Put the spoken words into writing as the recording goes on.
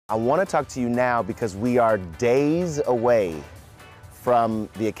I want to talk to you now because we are days away from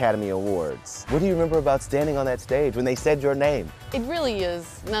the Academy Awards. What do you remember about standing on that stage when they said your name? It really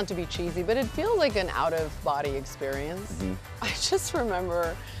is, not to be cheesy, but it feels like an out-of-body experience. I just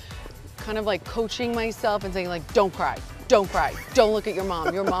remember kind of like coaching myself and saying like, don't cry, don't cry, don't look at your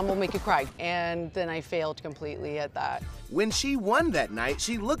mom will make you cry. And then I failed completely at that. When she won that night,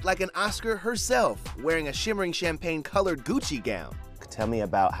 she looked like an Oscar herself, wearing a shimmering champagne-colored Gucci gown. Tell me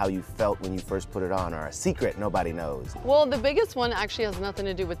about how you felt when you first put it on, or a secret nobody knows. Well, the biggest one actually has nothing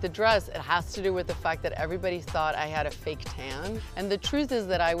to do with the dress. It has to do with the fact that everybody thought I had a fake tan. And the truth is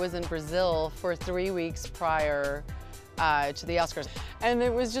that I was in Brazil for 3 weeks prior to the Oscars. And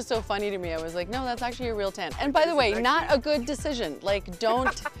it was just so funny to me. I was like, no, that's actually a real tan. And by the way, not a good decision. Like, do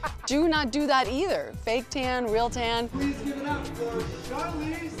not do that either. Fake tan, real tan. Please give it up for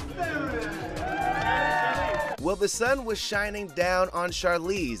Charlize Theron. Well, the sun was shining down on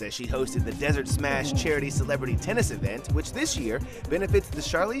Charlize as she hosted the Desert Smash charity celebrity tennis event, which this year benefits the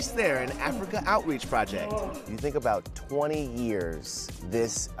Charlize Theron Africa Outreach Project. You think about 20 years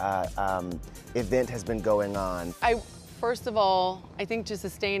this event has been going on. First of all, I think to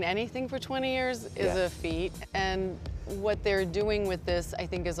sustain anything for 20 years is a feat. And what they're doing with this, I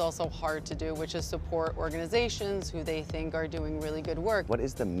think, is also hard to do, which is support organizations who they think are doing really good work. What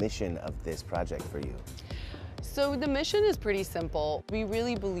is the mission of this project for you? So the mission is pretty simple. We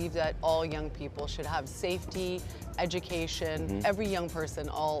really believe that all young people should have safety, education. Every young person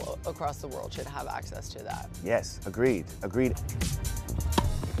all across the world should have access to that. Yes, agreed, agreed.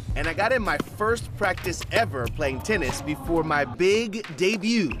 And I got in my first practice ever playing tennis before my big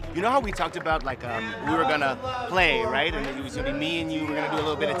debut. You know how we talked about like we were gonna play, right? And it was gonna be me and you were gonna do a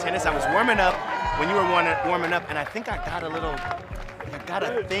little bit of tennis. I was warming up when you were warming up, and I think I got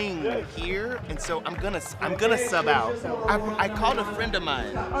a thing here, and so I'm gonna sub out. I called a friend of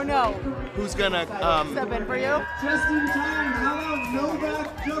mine. Oh no. Who's gonna Step in for you? Just in time, how about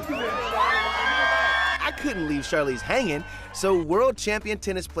Novak Djokovic? I couldn't leave Charlize hanging, so world champion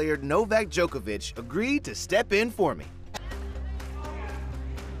tennis player Novak Djokovic agreed to step in for me.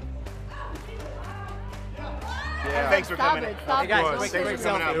 Thanks for coming. Stop Hey guys, it. thanks for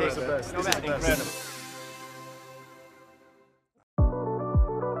coming out. This is incredible.